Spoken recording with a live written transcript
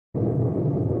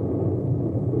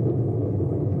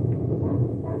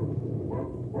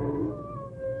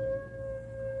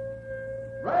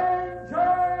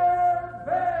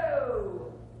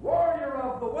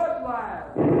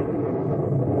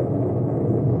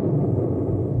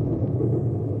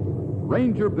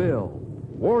Ranger Bill,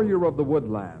 warrior of the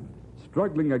woodland,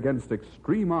 struggling against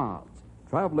extreme odds,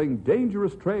 traveling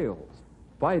dangerous trails,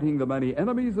 fighting the many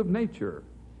enemies of nature.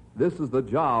 This is the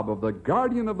job of the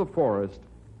guardian of the forest,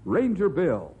 Ranger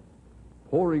Bill.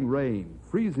 Pouring rain,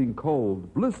 freezing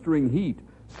cold, blistering heat,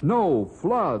 snow,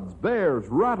 floods, bears,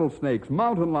 rattlesnakes,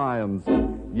 mountain lions.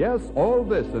 Yes, all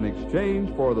this in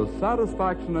exchange for the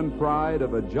satisfaction and pride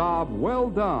of a job well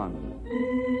done.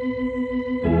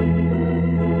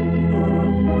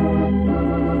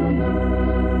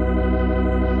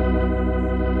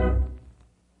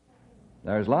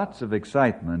 There's lots of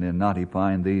excitement in Knotty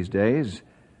Pine these days.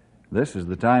 This is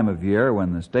the time of year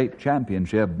when the state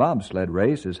championship bobsled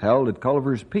race is held at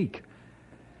Culver's Peak.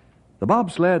 The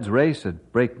bobsleds race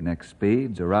at breakneck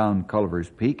speeds around Culver's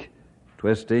Peak,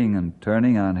 twisting and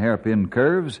turning on hairpin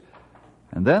curves,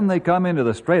 and then they come into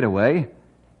the straightaway,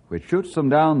 which shoots them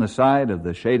down the side of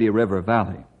the Shady River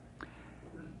Valley.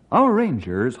 Our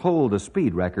Rangers hold a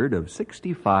speed record of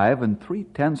 65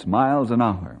 3/10 miles an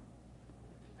hour,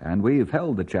 and we've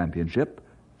held the championship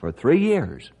for 3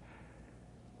 years.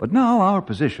 But now our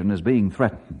position is being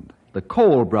threatened. The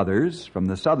Cole brothers from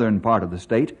the southern part of the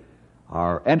state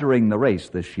are entering the race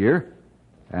this year,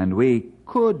 and we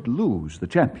could lose the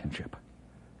championship.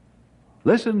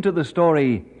 Listen to the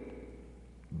story,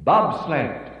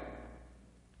 Bobsled.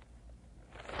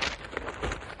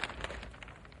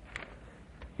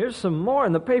 Here's some more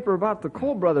in the paper about the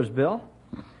Cole brothers, Bill.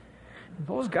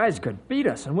 Those guys could beat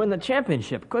us and win the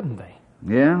championship, couldn't they?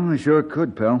 Yeah, they sure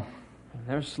could, pal.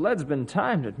 Their sled's been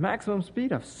timed at maximum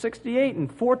speed of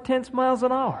 68 4/10 miles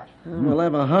an hour. We'll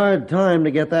have a hard time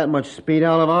to get that much speed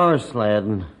out of our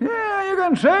sled. Yeah, you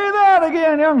can say that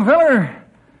again, young feller.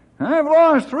 I've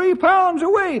lost 3 pounds of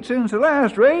weight since the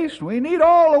last race. We need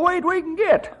all the weight we can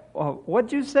get.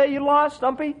 What'd you say you lost,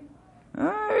 Stumpy?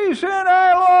 I said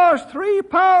I lost 3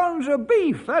 pounds of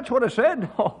beef. That's what I said.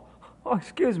 Oh,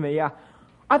 excuse me.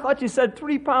 I thought you said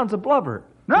 3 pounds of blubber.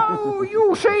 No,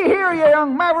 you see here, you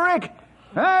young maverick.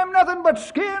 I'm nothing but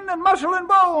skin and muscle and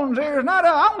bones. There's not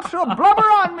an ounce of blubber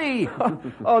on me.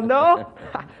 Oh, no?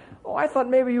 Oh, I thought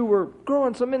maybe you were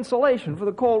growing some insulation for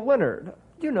the cold winter.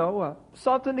 You know,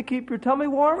 something to keep your tummy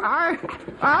warm?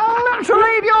 I'll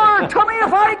insulate your tummy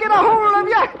if I get a hold of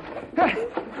you.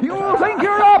 You think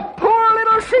you're a poor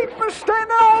little sheep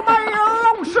standing all by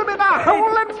lonesome in a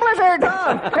howling blizzard.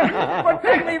 But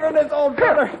take me from this old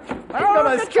brother. He's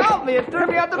going to scalp me and turn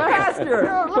me out the pasture.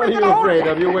 What are you afraid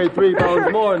of? You weigh 3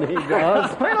 pounds more than he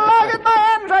does. Well, I'll get my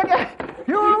hands on you.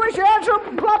 You'll wish you had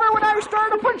some blubber when I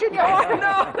started punching you. Oh,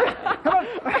 no.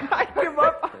 I give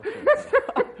up.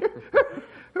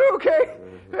 Okay.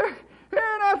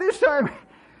 Not this time.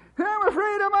 I'm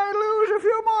afraid I might lose a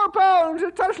few more pounds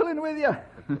of tussling with you.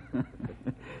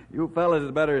 You fellas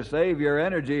had better save your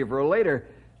energy for later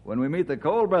when we meet the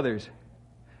Cole brothers.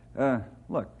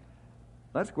 Look,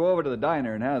 let's go over to the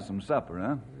diner and have some supper,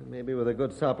 huh? Maybe with a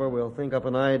good supper, we'll think up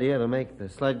an idea to make the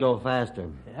sled go faster.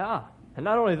 Yeah, and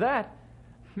not only that,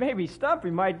 maybe Stumpy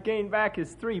might gain back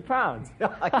his 3 pounds.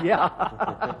 Yeah.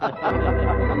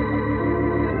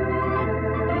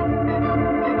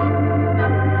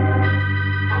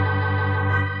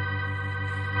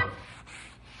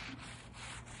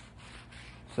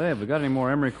 Say, have we got any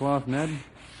more emery cloth, Ned?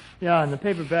 Yeah, in the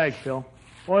paper bag, Phil.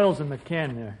 Oil's in the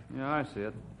can there. Yeah, I see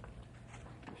it.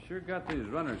 You sure got these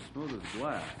runners smooth as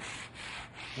glass.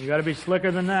 You gotta be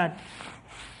slicker than that.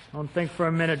 Don't think for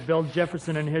a minute Bill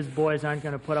Jefferson and his boys aren't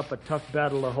gonna put up a tough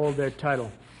battle to hold their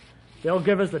title. They'll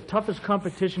give us the toughest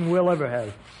competition we'll ever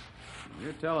have.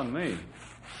 You're telling me.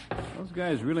 Those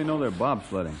guys really know their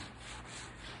bobsledding.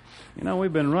 You know,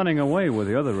 we've been running away with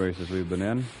the other races we've been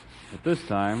in. But this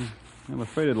time, I'm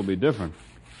afraid it'll be different.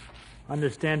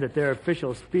 Understand that their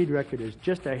official speed record is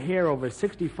just a hair over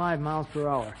 65 miles per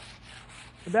hour.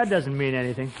 But that doesn't mean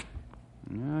anything.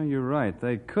 Yeah, you're right.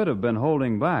 They could have been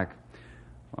holding back.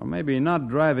 Or maybe not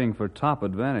driving for top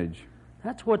advantage.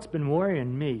 That's what's been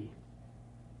worrying me.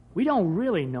 We don't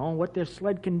really know what their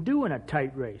sled can do in a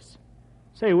tight race.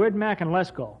 Say, where'd Mac and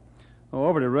Les go? Oh,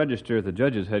 over to register at the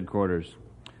judge's headquarters.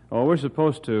 Oh, we're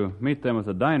supposed to meet them at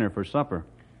the diner for supper.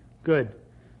 Good.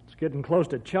 It's getting close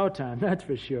to chow time, that's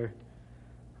for sure.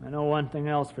 I know one thing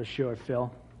else for sure, Phil.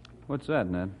 What's that,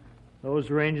 Ned? Those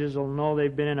Rangers will know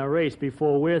they've been in a race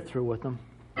before we're through with them.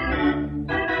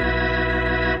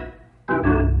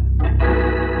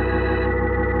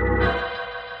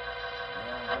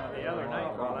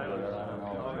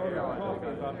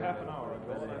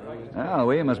 Well,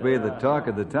 we must be the talk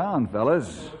of the town,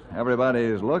 fellas.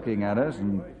 Everybody's looking at us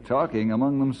and talking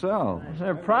among themselves.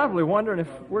 They're probably wondering if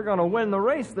we're going to win the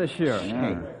race this year.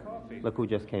 Hey, look who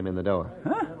just came in the door.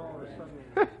 Huh?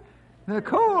 The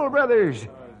Cole brothers.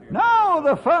 Now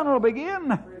the fun will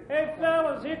begin. Hey,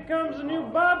 fellas, here comes the new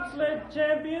bobsled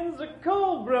champions, the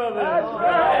Cole brothers. That's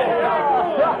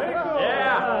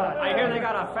Yeah, I hear they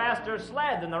got a faster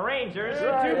sled than the Rangers. Too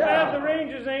bad the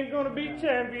Rangers ain't going to be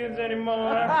champions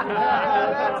anymore.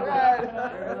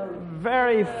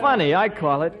 Very funny, I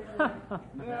call it.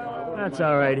 That's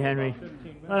all right, Henry.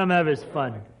 Let him have his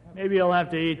fun. Maybe he'll have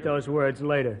to eat those words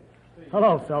later.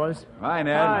 Hello, fellas. Hi,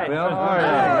 Ned. Hi. Bill.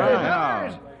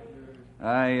 Hi.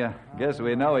 I guess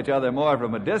we know each other more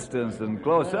from a distance than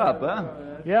close up, huh?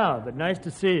 Yeah, but nice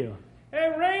to see you.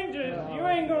 Hey, Rangers, you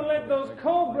ain't going to let those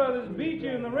Cole brothers beat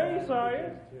you in the race, are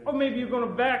you? Or maybe you're going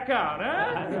to back out,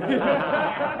 huh?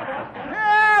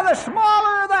 Yeah, the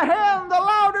smaller the hen, the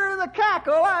louder the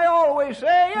cackle, I always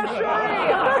say. Yes,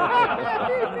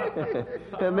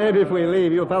 sir. Maybe if we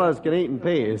leave, you fellas can eat in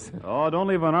peace. Oh, don't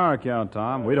leave on our account,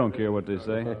 Tom. We don't care what they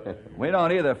say. We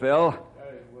don't either, Phil.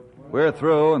 We're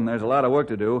through, and there's a lot of work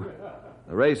to do.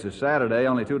 The race is Saturday,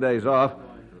 only 2 days off.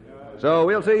 So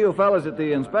we'll see you fellas at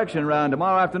the inspection round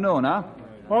tomorrow afternoon, huh?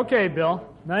 Okay, Bill.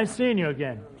 Nice seeing you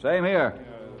again. Same here.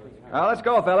 Now, let's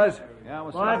go, fellas. Yeah,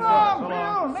 we'll see. Well, Come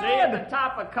on, Phil, See you at Ned. the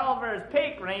top of Culver's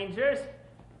Peak, Rangers.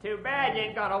 Too bad you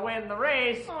ain't gonna win the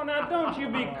race. Oh, now, don't you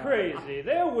be crazy.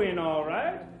 They'll win, all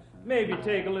right. Maybe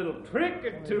take a little trick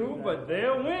or two, but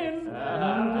they'll win.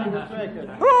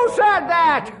 Who said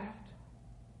that?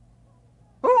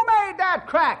 Who made that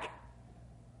crack?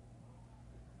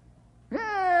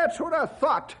 Yeah, that's what I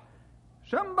thought.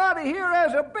 Somebody here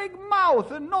has a big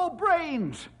mouth and no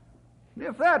brains.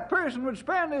 If that person would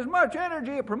spend as much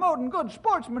energy promoting good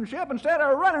sportsmanship instead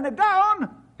of running it down,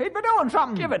 he'd be doing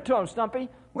something. Give it to him, Stumpy.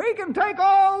 We can take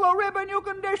all the ribbon you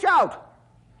can dish out,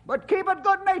 but keep it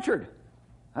good-natured.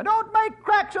 And don't make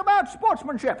cracks about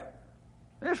sportsmanship.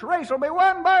 This race will be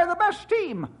won by the best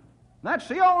team. That's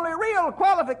the only real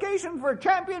qualification for a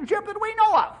championship that we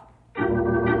know of.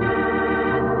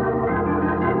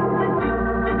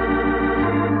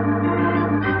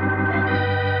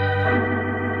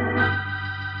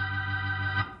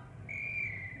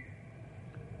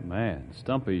 Man,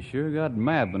 Stumpy sure got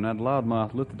mad when that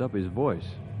loudmouth lifted up his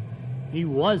voice. He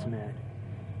was mad.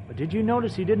 But did you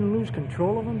notice he didn't lose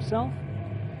control of himself?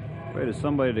 Afraid if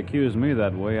somebody had accused me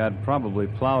that way, I'd probably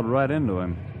plowed right into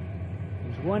him.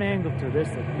 There's one angle to this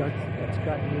that's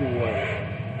got me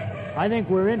worried. I think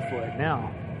we're in for it now.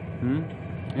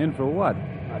 In for what?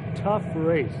 A tough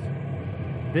race.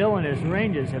 Bill and his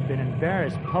Rangers have been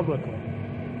embarrassed publicly,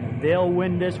 and they'll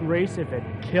win this race if it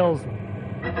kills them.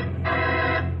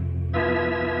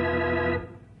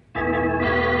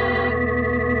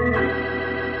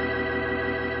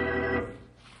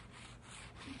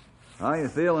 How you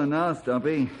feeling now,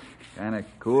 Stumpy? Kind of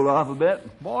cool off a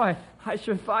bit? Boy, I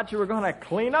sure thought you were gonna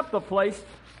clean up the place.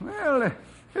 Well,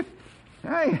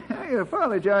 I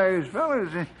apologize,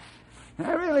 fellas.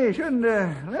 I really shouldn't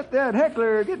let that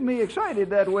heckler get me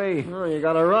excited that way. Oh, you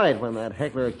got it right when that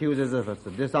heckler accuses us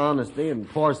of dishonesty and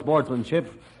poor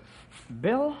sportsmanship.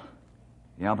 Bill,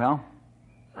 Yeah, pal?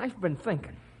 I've been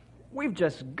thinking. We've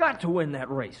just got to win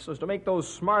that race so as to make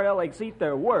those smart Alecks eat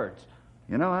their words.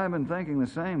 You know, I've been thinking the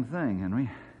same thing, Henry.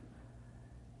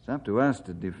 It's up to us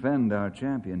to defend our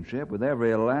championship with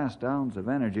every last ounce of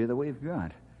energy that we've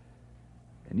got.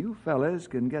 And you fellas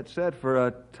can get set for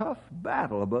a tough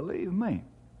battle, believe me.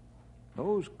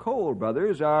 Those Cole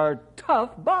brothers are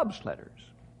tough bobsledders.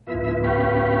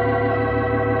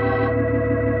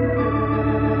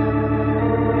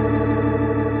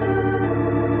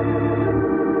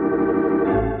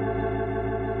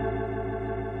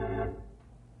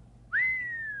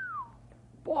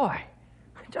 Boy,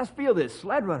 just feel this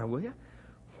sled runner, will you?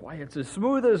 Why, it's as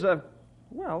smooth as a...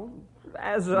 Well,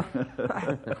 as a...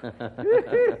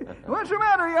 What's the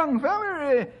matter, young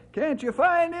feller? Can't you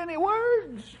find any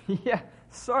words? Yeah,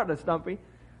 sort of, Stumpy.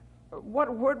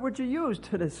 What word would you use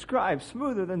to describe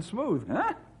smoother than smooth?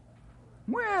 Huh?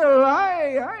 Well,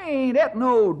 I ain't at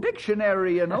no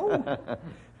dictionary, you know.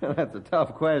 That's a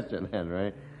tough question,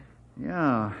 Henry.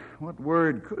 Yeah, what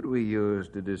word could we use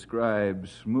to describe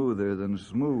smoother than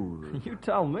smooth? You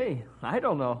tell me. I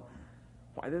don't know.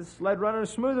 Why, this sled runner is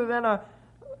smoother than a...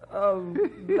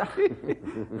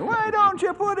 Why don't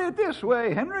you put it this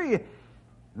way, Henry?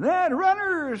 That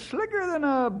runner is slicker than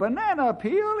a banana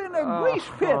peel in a grease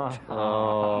pit.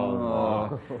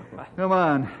 Oh. Come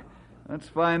on, let's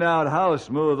find out how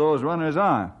smooth those runners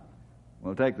are.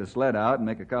 We'll take the sled out and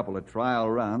make a couple of trial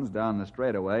runs down the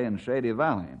straightaway in Shady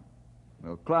Valley.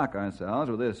 We'll clock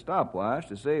ourselves with this stopwatch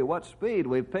to see what speed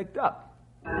we've picked up.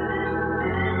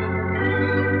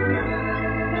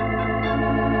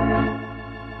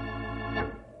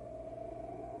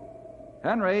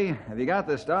 Henry, have you got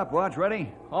the stopwatch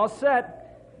ready? All set.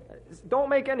 Don't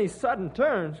make any sudden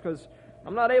turns, because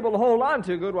I'm not able to hold on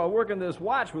too good while working this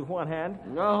watch with one hand.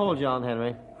 I'll hold you on,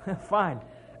 Henry. Fine.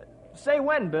 Say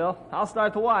when, Bill. I'll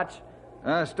start the watch.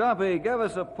 Stumpy, give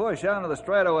us a push onto the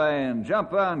straightaway and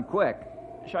jump on quick.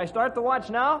 Shall I start the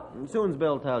watch now? As soon as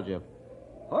Bill tells you.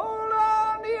 Hold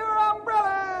on to your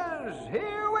umbrellas.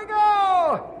 Here we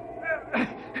go. Okay,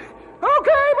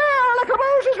 Bill, the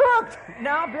caboose is hooked.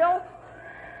 Now, Bill?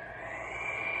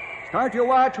 Start your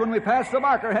watch when we pass the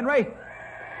marker, Henry.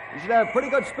 You should have pretty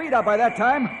good speed up by that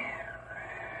time.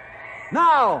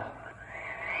 Now.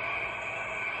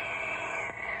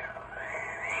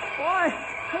 Boy,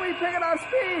 are we picking up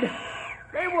speed?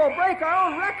 Maybe we'll break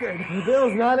our own record.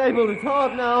 Bill's not able to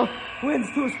talk now. Wind's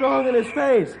too strong in his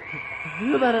face.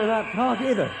 You better not talk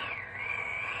either.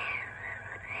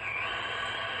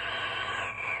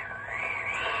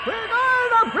 We're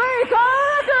going to break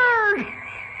our record!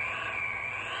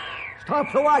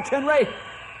 Stop the watch, Henry.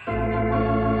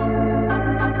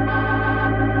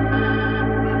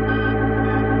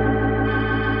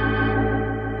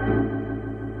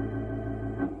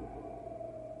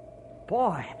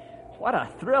 Boy, what a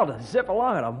thrill to zip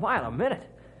along at a mile a minute.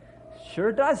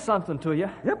 Sure does something to you.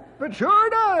 Yep, it sure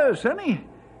does, honey.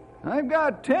 I've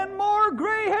got 10 more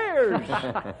gray hairs.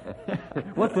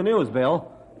 What's the news, Bill?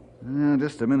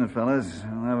 Just a minute, fellas.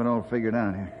 I'll have it all figured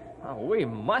out here. Oh, we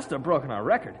must have broken our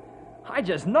record. I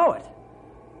just know it.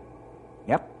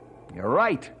 Yep, you're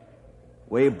right.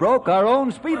 We broke our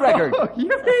own speed record.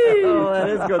 Yippee! Oh, that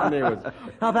is good news.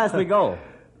 How fast we go?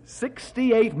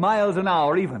 68 miles an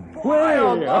hour, even.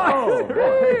 Well, Maybe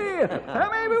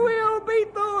we'll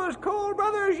beat those Cole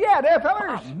brothers yet,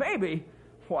 fellas? Maybe.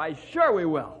 Why, sure we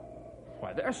will.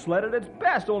 Why, their sled at its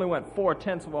best only went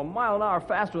 0.4 of a mile an hour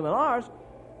faster than ours.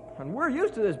 And we're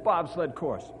used to this bobsled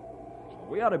course.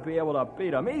 We ought to be able to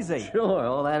beat them easy. Sure,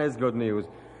 oh, that is good news.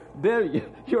 Bill,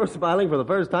 you're smiling for the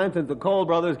first time since the Cole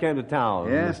brothers came to town.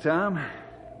 Yes, Tom,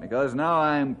 because now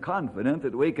I'm confident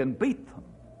that we can beat them.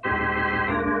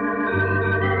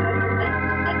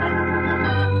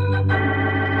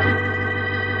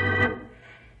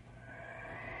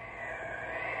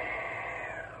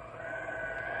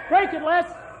 Break it, Les.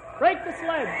 Break the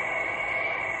sled.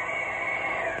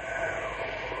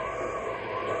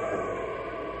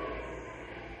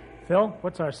 Phil,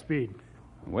 what's our speed?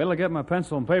 Wait till I get my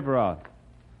pencil and paper out.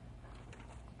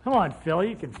 Come on, Phil.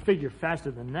 You can figure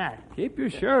faster than that. Keep your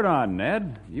shirt on,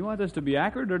 Ned. You want this to be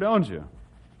accurate or don't you?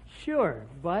 Sure,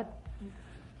 but...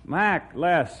 Mac,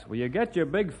 Les, will you get your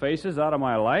big faces out of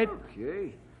my light?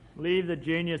 Okay. Leave the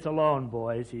genius alone,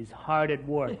 boys. He's hard at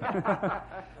work.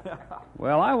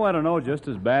 Well, I want to know just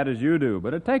as bad as you do,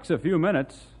 but it takes a few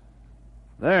minutes.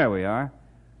 There we are.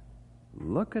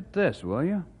 Look at this, will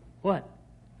you? What?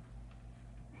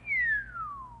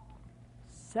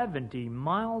 70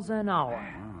 miles an hour.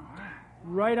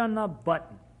 Right on the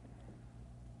button.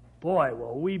 Boy,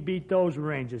 will we beat those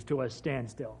Rangers to a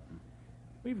standstill.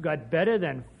 We've got better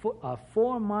than a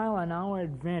 4-mile-an-hour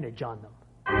advantage on them.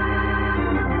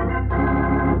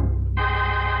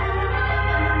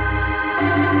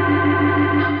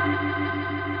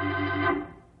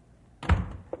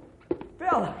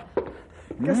 Bill,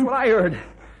 guess what I heard?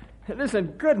 It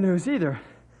isn't good news either.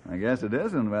 I guess it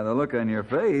isn't by the look on your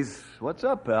face. What's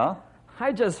up, pal?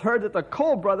 I just heard that the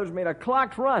Cole brothers made a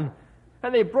clocked run,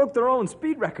 and they broke their own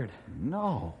speed record.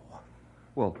 No.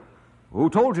 Well, who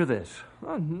told you this?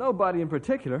 Well, nobody in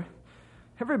particular.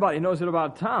 Everybody knows it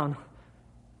about town.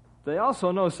 They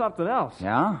also know something else.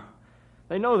 Yeah?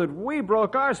 They know that we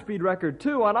broke our speed record,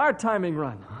 too, on our timing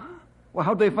run. Well,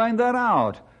 how'd they find that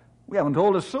out? We haven't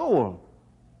told a soul.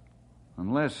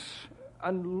 Unless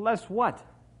what?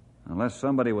 Unless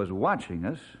somebody was watching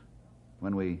us.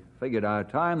 When we figured our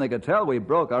time, they could tell we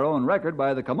broke our own record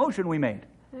by the commotion we made.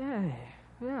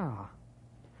 Yeah.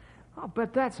 I'll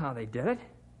bet that's how they did it.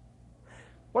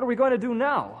 What are we going to do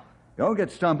now? Go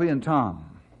get Stumpy and Tom.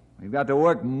 We've got to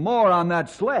work more on that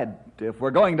sled if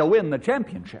we're going to win the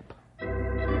championship.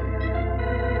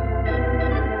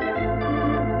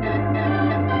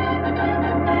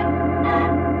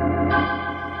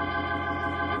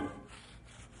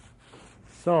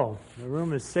 So, the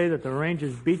rumors say that the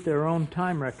Rangers beat their own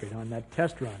time record on that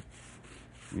test run.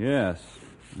 Yes.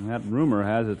 And that rumor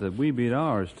has it that we beat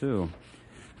ours, too.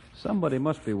 Somebody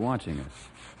must be watching us.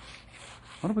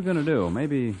 What are we going to do?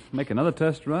 Maybe make another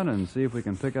test run and see if we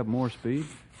can pick up more speed?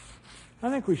 I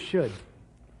think we should.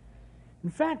 In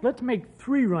fact, let's make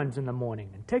 3 runs in the morning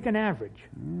and take an average.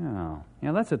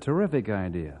 Yeah, that's a terrific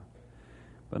idea.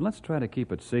 But let's try to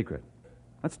keep it secret.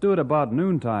 Let's do it about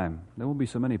noontime. There won't be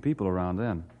so many people around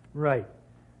then. Right.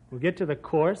 We'll get to the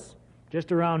course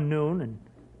just around noon and,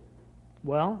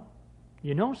 well,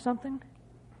 you know something?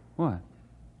 What?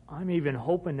 I'm even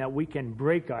hoping that we can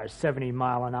break our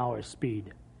 70-mile-an-hour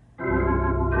speed.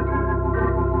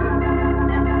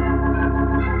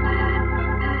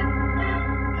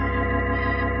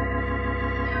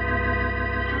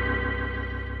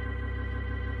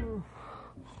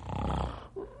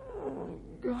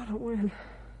 Gotta win.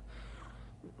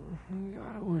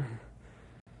 Gotta win.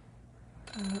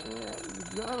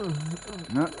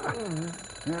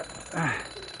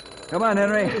 Come on,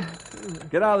 Henry.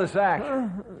 Get out of the sack.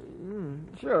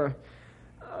 Sure.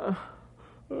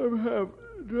 I'm half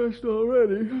dressed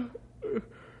already.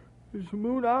 Is the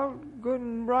moon out good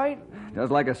and bright?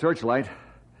 Just like a searchlight.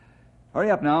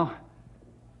 Hurry up now.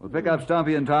 We'll pick up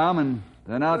Stumpy and Tom, and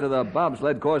then out to the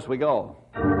bobsled course we go.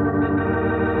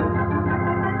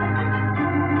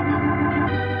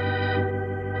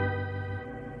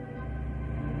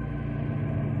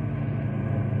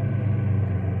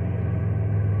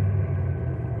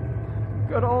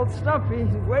 Good old Stumpy.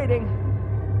 He's waiting.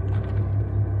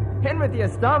 In with you,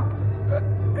 Stump.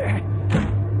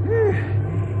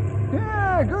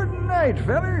 Yeah, good night,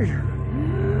 fellas.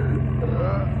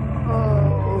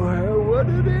 What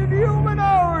an inhuman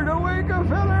hour to wake a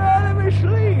feller out of his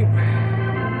sleep.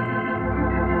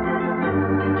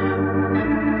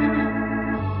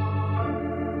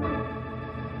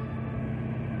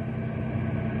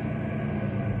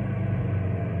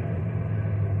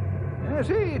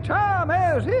 See, Tom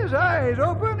has his eyes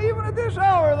open even at this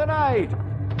hour of the night.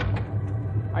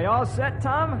 Are you all set,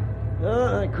 Tom?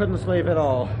 I couldn't sleep at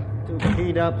all. Too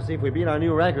keyed up to see if we beat our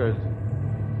new record.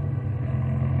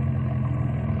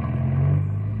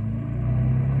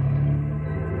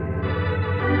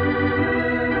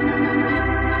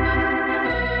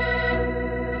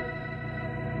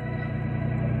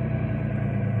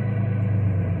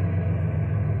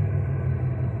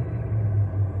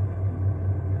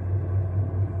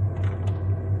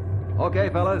 Okay,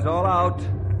 fellas, all out.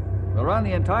 We'll run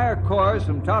the entire course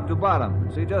from top to bottom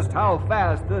and see just how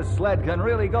fast this sled can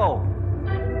really go.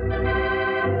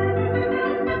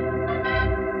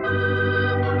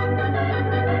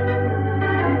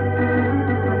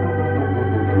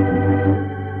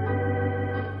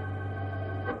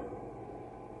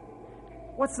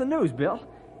 What's the news, Bill?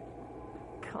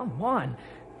 Come on.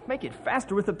 Make it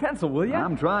faster with the pencil, will you?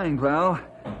 I'm trying, pal.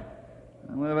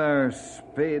 We'll have our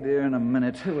speed here in a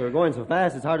minute. We were going so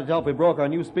fast, it's hard to tell if we broke our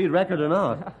new speed record or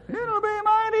not. It'll be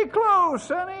mighty close,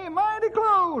 Sonny, mighty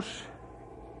close.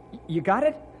 You got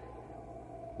it?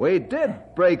 We did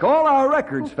break all our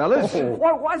records, fellas.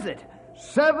 What was it?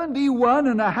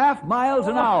 71.5 miles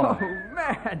an hour. Oh,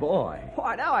 man. Boy.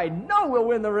 Why, now I know we'll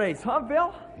win the race, huh,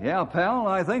 Bill? Yeah, pal,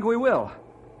 I think we will.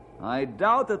 I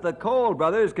doubt that the Cole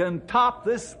brothers can top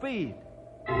this speed.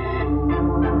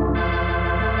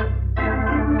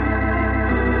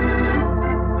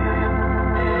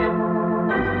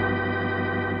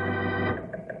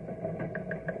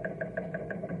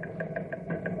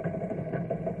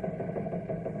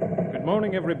 Good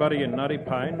morning, everybody in Knotty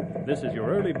Pine. This is your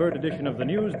early bird edition of the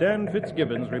news. Dan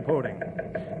Fitzgibbons reporting.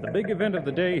 The big event of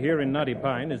the day here in Knotty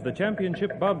Pine is the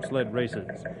championship bobsled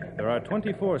races. There are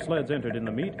 24 sleds entered in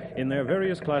the meet in their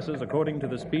various classes according to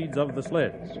the speeds of the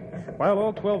sleds. While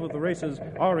all 12 of the races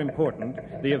are important,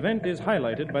 the event is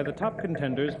highlighted by the top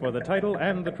contenders for the title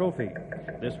and the trophy.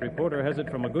 This reporter has it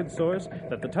from a good source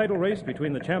that the title race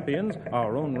between the champions,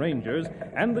 our own Rangers,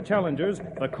 and the challengers,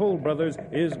 the Cole brothers,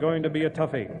 is going to be a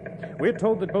toughie. We're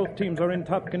told that both teams are in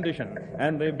top condition,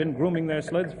 and they've been grooming their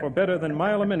sleds for better than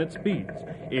mile-a-minute speeds.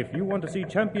 If you want to see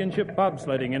championship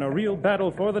bobsledding in a real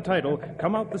battle for the title,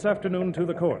 come out this afternoon to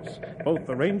the course. Both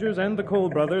the Rangers and the Cole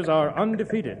brothers are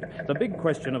undefeated. The big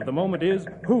question of the moment is,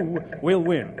 who will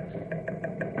win?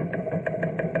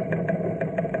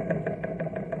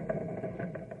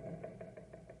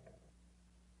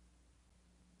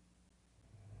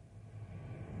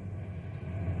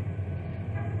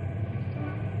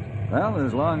 Well,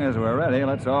 as long as we're ready,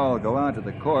 let's all go out to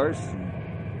the course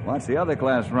and watch the other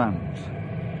class runs.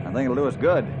 I think it'll do us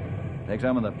good. Take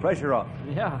some of the pressure off.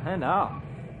 Yeah, and now.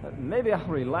 Maybe I'll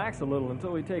relax a little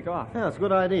until we take off. Yeah, it's a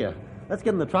good idea. Let's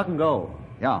get in the truck and go.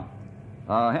 Yeah.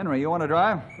 Henry, you want to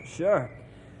drive? Sure.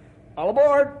 All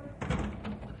aboard.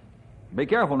 Be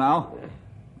careful now.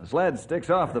 The sled sticks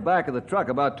off the back of the truck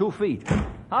about 2 feet.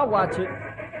 I'll watch it.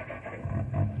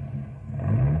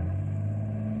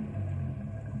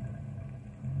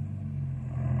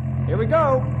 Here we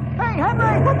go. Hey,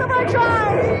 Henry, put the brakes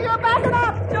on! You're backing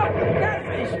up! Jump,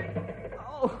 catfish.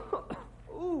 Oh.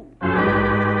 Ooh.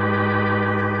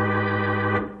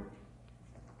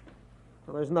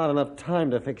 Well, there's not enough time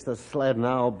to fix the sled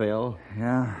now, Bill.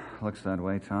 Yeah, looks that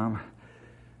way, Tom.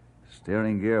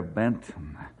 Steering gear bent,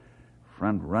 and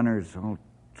front runners all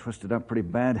twisted up pretty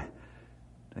bad.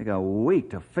 Take a week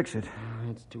to fix it.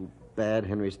 It's too bad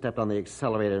Henry stepped on the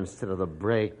accelerator instead of the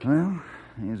brake. Well,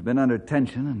 he's been under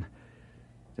tension and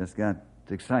just got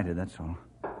excited, that's all.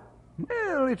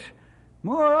 Well, it's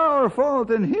more our fault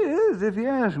than his, if you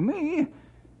ask me.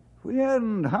 If we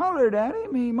hadn't hollered at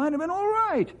him, he might have been all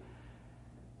right.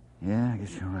 Yeah, I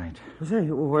guess you're right. Say,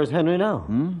 where's Henry now?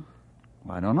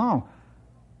 Well, I don't know.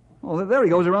 Oh, there he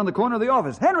goes around the corner of the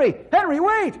office. Henry! Henry,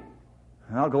 wait!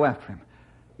 I'll go after him.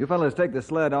 You fellas take the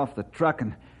sled off the truck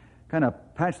and kind of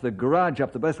patch the garage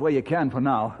up the best way you can for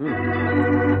now.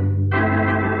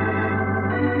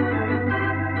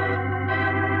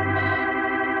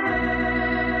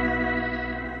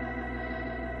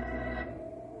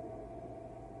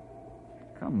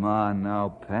 Come on now,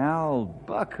 pal.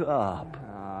 Buck up.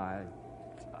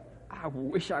 I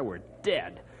wish I were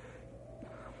dead.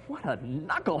 What a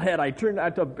knucklehead I turned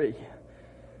out to be.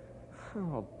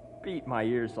 Oh, beat my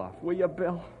ears off, will you,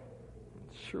 Bill?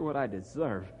 Sure what I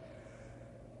deserve.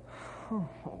 Oh,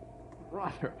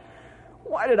 brother,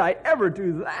 why did I ever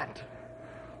do that?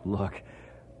 Look,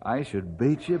 I should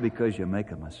beat you because you make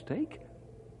a mistake?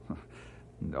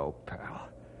 No, pal.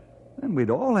 Then we'd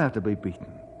all have to be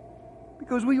beaten.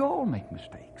 Because we all make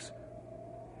mistakes.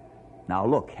 Now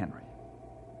look, Henry.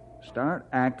 Start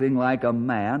acting like a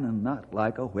man and not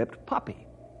like a whipped puppy.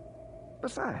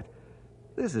 Besides,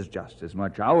 this is just as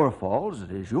much our fault as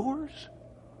it is yours.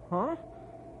 Huh?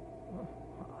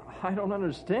 I don't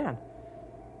understand.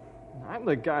 I'm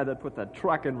the guy that put the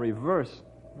truck in reverse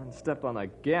and stepped on the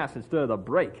gas instead of the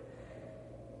brake.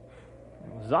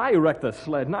 It was I who wrecked the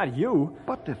sled, not you.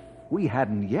 But if we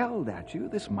hadn't yelled at you,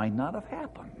 this might not have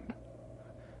happened.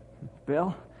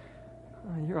 Bill,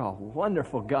 you're a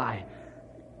wonderful guy.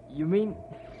 You mean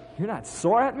you're not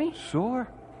sore at me? Sore?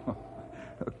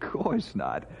 Of course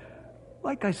not.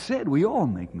 Like I said, we all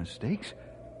make mistakes.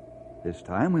 This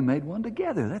time we made one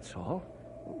together, that's all.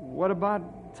 What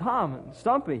about Tom and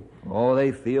Stumpy? Oh,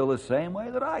 they feel the same way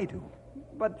that I do.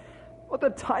 But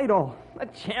the title, the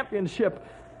championship,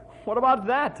 what about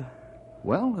that?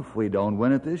 Well, if we don't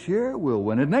win it this year, we'll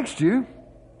win it next year.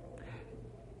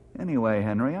 Anyway,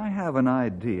 Henry, I have an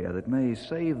idea that may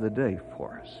save the day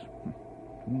for us.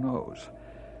 Who knows?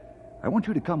 I want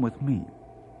you to come with me,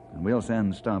 and we'll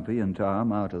send Stumpy and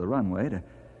Tom out to the runway to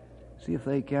see if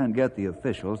they can't get the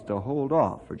officials to hold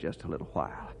off for just a little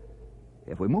while.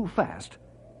 If we move fast,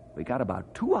 we got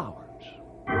about 2 hours.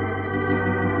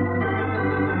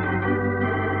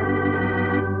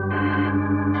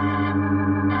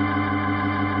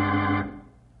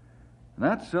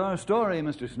 That's our story,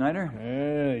 Mr.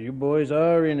 Snyder. You boys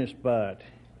are in a spot.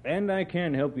 And I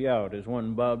can help you out as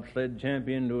one bobsled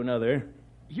champion to another.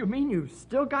 You mean you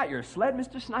still got your sled,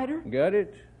 Mr. Snyder? Got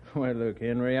it? Why, look,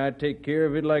 Henry, I take care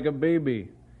of it like a baby.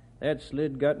 That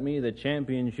sled got me the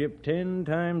championship 10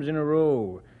 times in a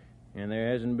row. And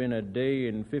there hasn't been a day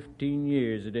in 15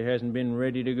 years that it hasn't been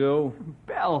ready to go.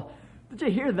 Bill, did you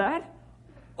hear that?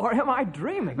 Or am I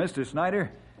dreaming? Mr.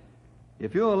 Snyder,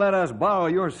 if you'll let us borrow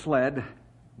your sled,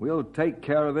 we'll take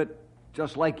care of it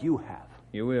just like you have.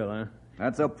 You will, huh?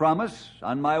 That's a promise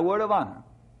on my word of honor.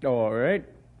 All right.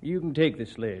 You can take the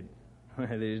sled. Why,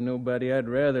 there's nobody I'd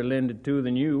rather lend it to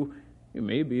than you.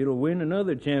 Maybe it'll win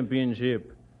another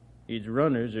championship. Its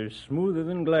runners are smoother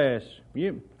than glass.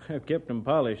 Yep, I've kept them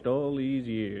polished all these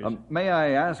years. May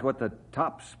I ask what the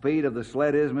top speed of the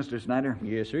sled is, Mr. Snyder?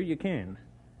 Yes, sir, you can.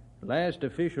 Last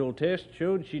official test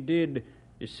showed she did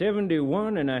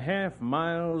 71.5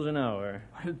 miles an hour.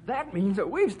 That means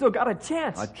that we've still got a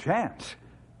chance. A chance?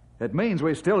 It means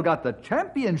we still got the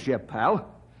championship,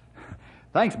 pal.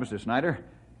 Thanks, Mr. Snyder.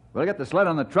 We'll get the sled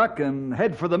on the truck and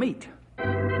head for the meet.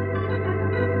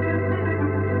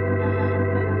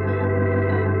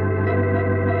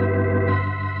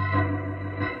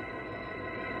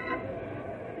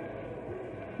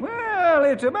 Well,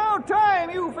 it's about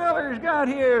time you fellers got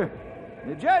here.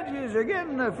 The judges are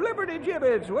getting the flipperty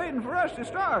gibbets waiting for us to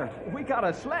start. We got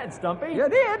a sled, Stumpy. You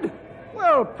did?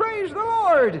 Well, praise the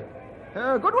Lord.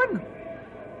 Good one.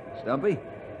 Stumpy,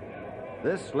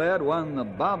 this sled won the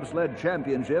bobsled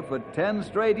championship for 10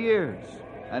 straight years,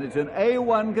 and it's in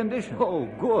A1 condition. Oh,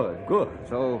 good.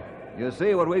 So, you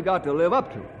see what we've got to live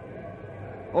up to.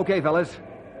 Okay, fellas,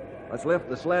 let's lift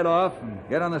the sled off and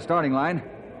get on the starting line.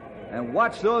 And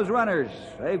watch those runners.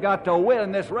 They've got to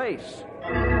win this race.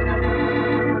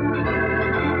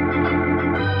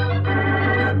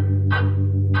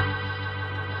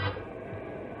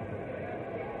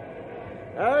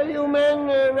 Are you men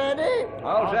ready?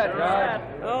 All set, guard.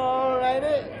 All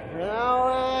righty.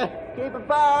 Now, keep a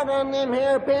guard on them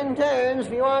hairpin turns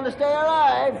if you want to stay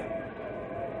alive.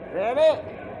 Ready?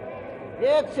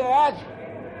 Get set.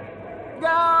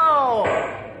 Go!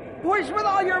 Push with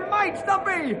all your might,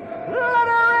 Stumpy! Let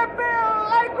her rip, Bill,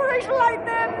 like grease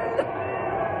lightning!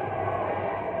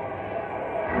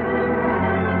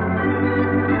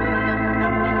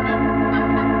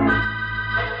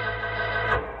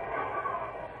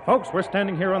 Folks, we're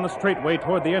standing here on the straightaway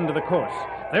toward the end of the course.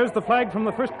 There's the flag from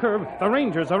the first curve. The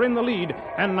Rangers are in the lead,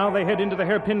 and now they head into the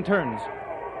hairpin turns.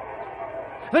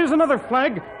 There's another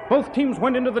flag. Both teams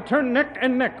went into the turn neck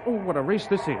and neck. Oh, what a race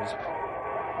this is.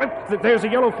 There's a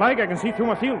yellow flag. I can see through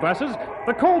my field glasses.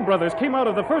 The Cole brothers came out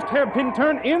of the first hairpin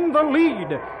turn in the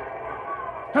lead.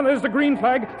 And there's the green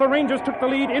flag. The Rangers took the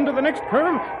lead into the next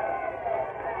curve.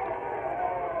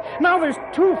 Now there's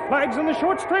two flags in the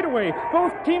short straightaway.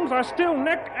 Both teams are still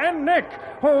neck and neck.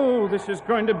 Oh, this is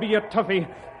going to be a toughie.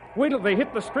 Wait till they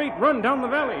hit the straight run down the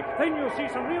valley. Then you'll see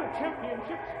some real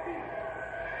championship speed.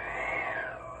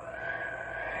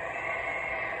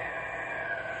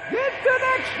 Get the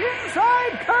next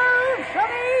inside curve,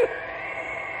 Sonny!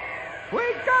 We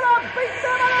gotta beat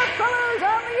them other fellas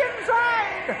on the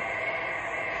inside!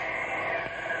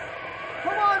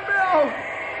 Come on, Bill!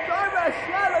 Drive that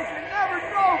sled like you never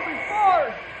drove before!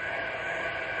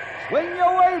 Swing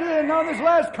your weight in on this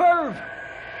last curve.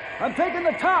 I'm taking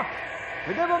the top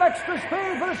to give them extra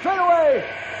speed for the straightaway.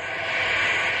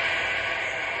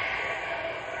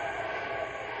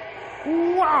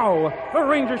 Wow! The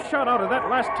Rangers shot out of that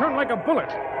last turn like a bullet.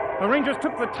 The Rangers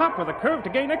took the top of the curve to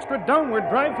gain extra downward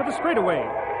drive for the straightaway.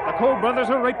 The Cole brothers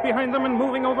are right behind them and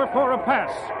moving over for a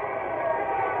pass.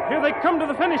 Here they come to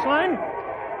the finish line.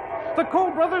 The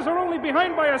Cole brothers are only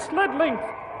behind by a sled length.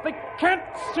 They can't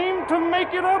seem to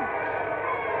make it up.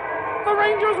 The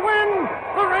Rangers win!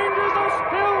 The Rangers are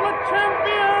still the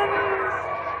champions!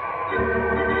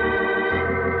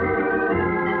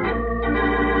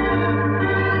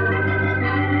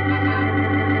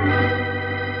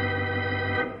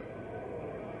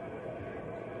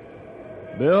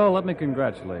 Bill, let me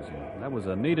congratulate you. That was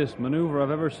the neatest maneuver I've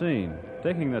ever seen,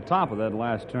 taking the top of that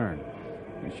last turn.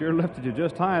 It sure lifted you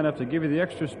just high enough to give you the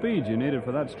extra speed you needed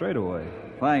for that straightaway.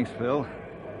 Thanks, Phil.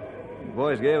 You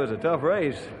boys gave us a tough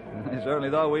race. I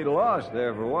certainly thought we'd lost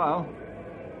there for a while.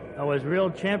 That was real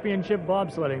championship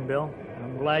bobsledding, Bill.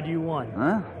 I'm glad you won.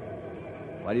 Huh?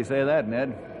 Why do you say that,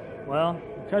 Ned? Well,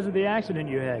 because of the accident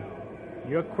you had.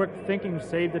 Your quick thinking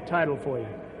saved the title for you.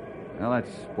 Well,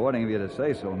 that's sporting of you to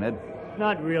say so, Ned.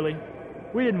 Not really.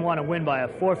 We didn't want to win by a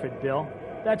forfeit, Bill.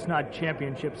 That's not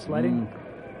championship sledding.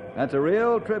 That's a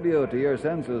real tribute to your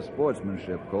sense of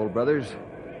sportsmanship, Cole brothers.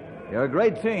 You're a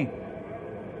great team.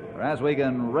 Perhaps we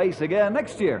can race again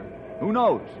next year. Who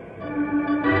knows?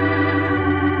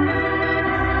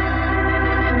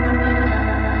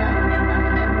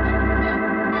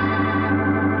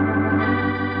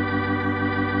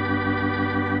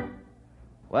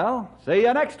 Well, see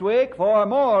you next week for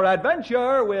more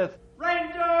adventure with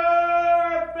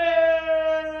Ranger Bill!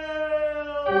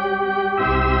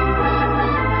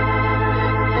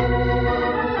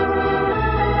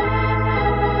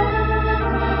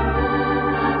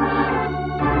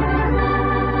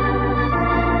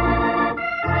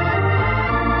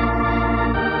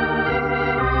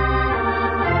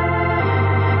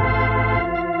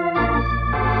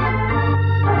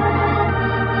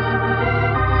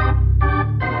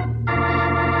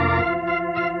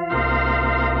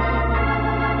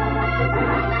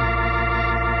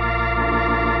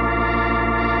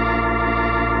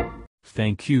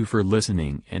 Thank you for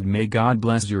listening and may God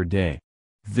bless your day.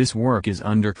 This work is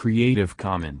under Creative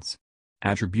Commons.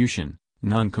 Attribution,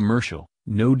 non-commercial,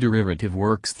 no derivative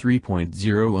works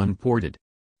 3.0 unported.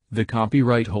 The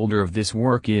copyright holder of this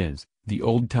work is the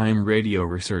Old Time Radio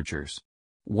Researchers.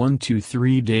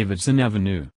 123 Davidson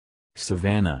Avenue,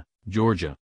 Savannah,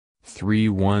 Georgia.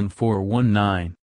 31419.